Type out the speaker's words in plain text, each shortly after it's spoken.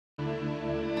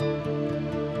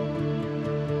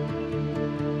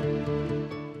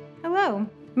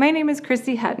My name is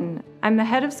Christy Hutton. I'm the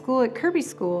head of school at Kirby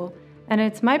School, and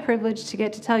it's my privilege to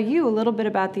get to tell you a little bit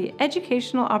about the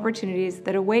educational opportunities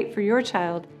that await for your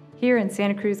child here in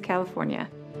Santa Cruz, California.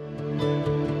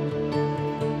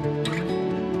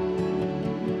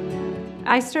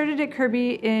 I started at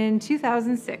Kirby in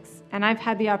 2006, and I've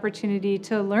had the opportunity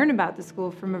to learn about the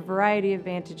school from a variety of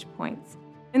vantage points.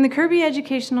 In the Kirby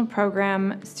educational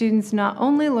program, students not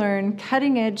only learn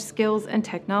cutting-edge skills and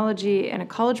technology in a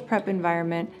college prep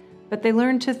environment, but they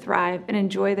learn to thrive and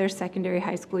enjoy their secondary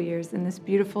high school years in this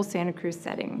beautiful Santa Cruz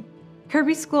setting.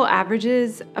 Kirby School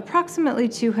averages approximately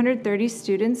 230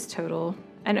 students total,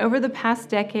 and over the past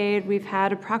decade, we've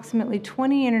had approximately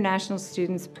 20 international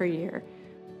students per year.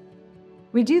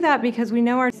 We do that because we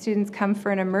know our students come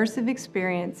for an immersive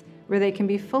experience where they can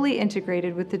be fully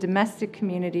integrated with the domestic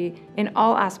community in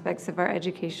all aspects of our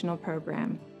educational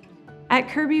program. At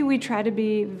Kirby, we try to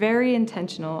be very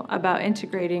intentional about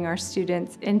integrating our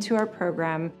students into our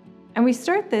program, and we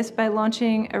start this by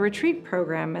launching a retreat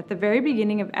program at the very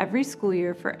beginning of every school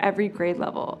year for every grade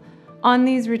level. On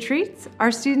these retreats,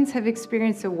 our students have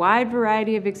experienced a wide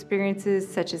variety of experiences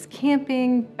such as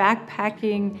camping,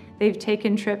 backpacking, they've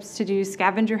taken trips to do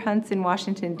scavenger hunts in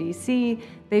Washington, D.C.,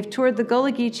 they've toured the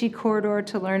Gullah Geechee corridor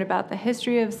to learn about the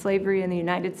history of slavery in the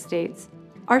United States.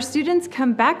 Our students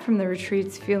come back from the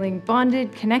retreats feeling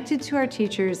bonded, connected to our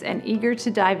teachers, and eager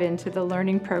to dive into the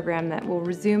learning program that will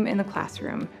resume in the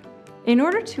classroom. In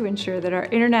order to ensure that our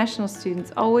international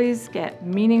students always get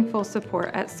meaningful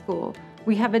support at school,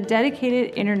 we have a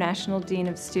dedicated International Dean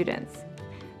of Students.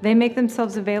 They make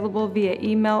themselves available via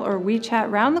email or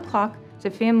WeChat round the clock to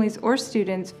families or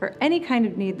students for any kind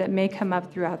of need that may come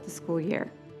up throughout the school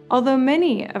year. Although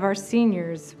many of our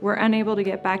seniors were unable to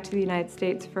get back to the United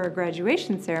States for a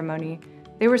graduation ceremony,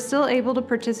 they were still able to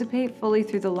participate fully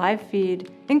through the live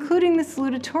feed, including the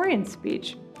salutatorian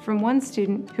speech from one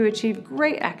student who achieved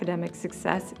great academic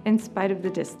success in spite of the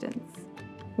distance.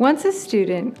 Once a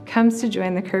student comes to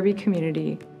join the Kirby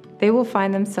community, they will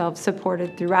find themselves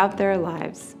supported throughout their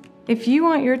lives. If you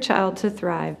want your child to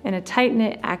thrive in a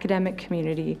tight-knit academic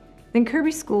community, then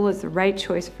Kirby School is the right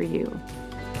choice for you.